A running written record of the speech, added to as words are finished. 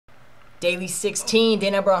Daily 16, day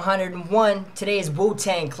number 101. Today is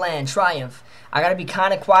Wu-Tang Clan Triumph. I gotta be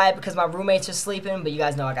kind of quiet because my roommates are sleeping, but you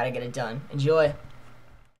guys know I gotta get it done. Enjoy.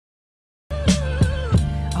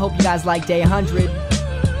 I hope you guys like day 100.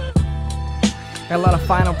 Got a lot of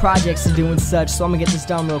final projects to do and such, so I'm gonna get this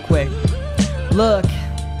done real quick. Look.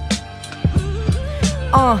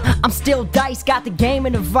 I'm still Dice, got the game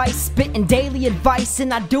in a vice, spitting daily advice,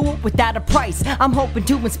 and I do it without a price. I'm hoping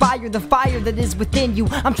to inspire the fire that is within you.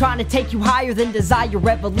 I'm trying to take you higher than desire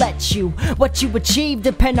ever let you. What you achieve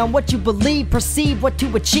depend on what you believe, perceive what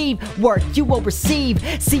to achieve, work you will receive.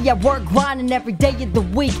 See, I work grinding every day of the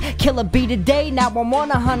week, kill a beat a day, now I'm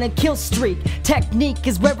on a 100 kill streak. Technique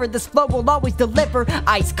is river, this flow will always deliver.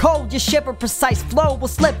 Ice cold, you shiver, precise flow will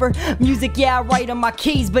slipper. Music, yeah, I write on my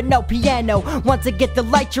keys, but no piano. Once I get the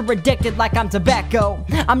light, you're addicted like I'm tobacco.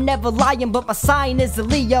 I'm never lying, but my sign is a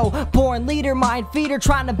Leo. Born leader, mind feeder,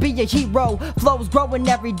 trying to be a hero. Flows growing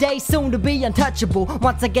every day, soon to be untouchable.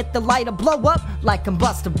 Once I get the light, I blow up like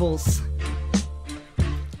Combustables.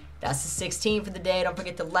 That's the 16 for the day. Don't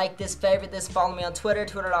forget to like this, favorite this, follow me on Twitter,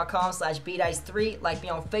 twitter.com/Bdice3. Like me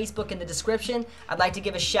on Facebook in the description. I'd like to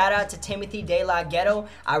give a shout out to Timothy De La Ghetto.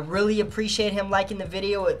 I really appreciate him liking the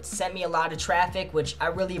video. It sent me a lot of traffic, which I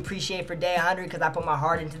really appreciate for day 100 because I put my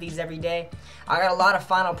heart into these every day. I got a lot of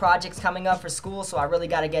final projects coming up for school, so I really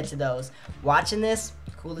got to get to those. Watching this,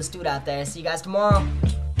 coolest dude out there. See you guys tomorrow.